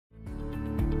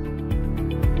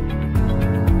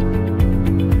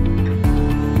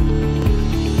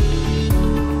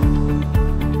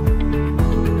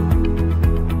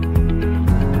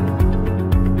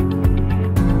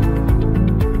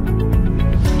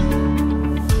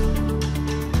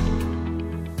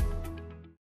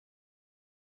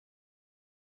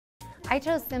I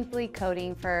chose Simply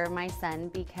Coding for my son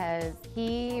because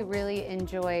he really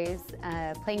enjoys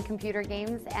playing computer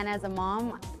games, and as a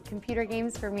mom, computer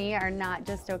games for me are not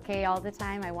just okay all the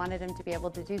time. I wanted him to be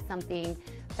able to do something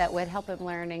that would help him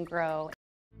learn and grow.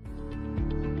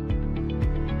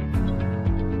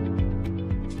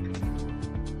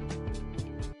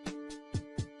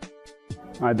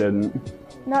 I didn't.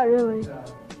 Not really.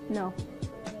 No.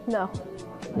 No.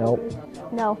 Nope.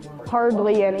 No.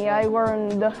 Hardly any. I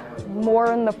learned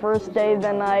more in the first day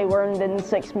than I learned in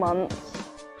 6 months.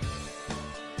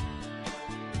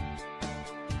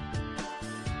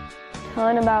 A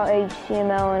ton about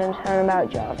HTML and a ton about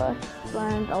Java.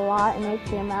 Learned a lot in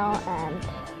HTML and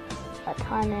a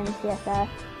ton in CSS.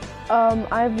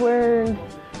 I've learned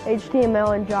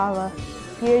HTML and Java,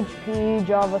 PHP,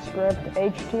 JavaScript,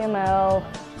 HTML,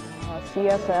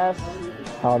 CSS.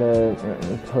 How to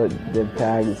put div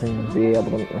tags and be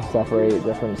able to separate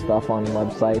different stuff on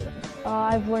websites.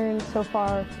 I've learned so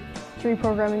far 3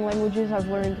 programming languages. I've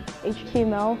learned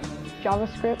HTML,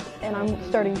 JavaScript, and I'm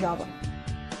starting Java.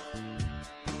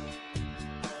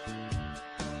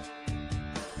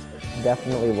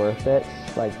 Definitely worth it,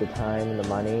 like the time and the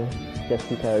money, just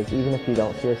because even if you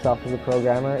don't see yourself as a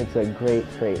programmer, it's a great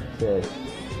trait to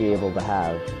be able to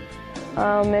have.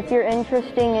 If you're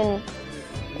interested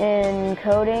in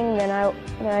coding, then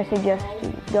I suggest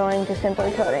going to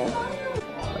Simply Coding.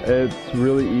 It's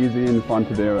really easy and fun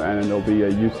to do, and it'll be a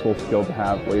useful skill to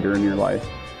have later in your life.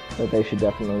 But they should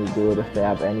definitely do it if they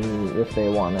have any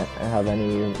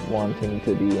wanting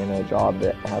to be in a job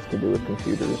that has to do with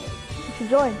computers. You should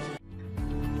join.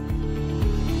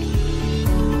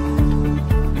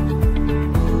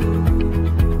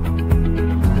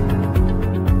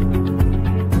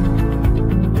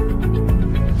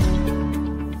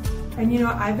 And you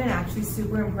know, I've been actually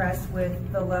super impressed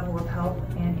with the level of help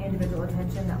and individual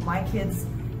attention that my kids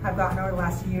have gotten over the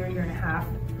last year and a half.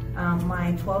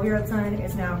 My 12-year-old son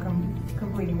is now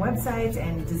completing websites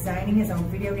and designing his own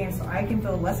video games, so I can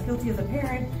feel less guilty as a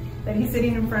parent that he's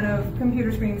sitting in front of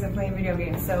computer screens and playing video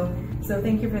games. So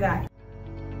thank you for that.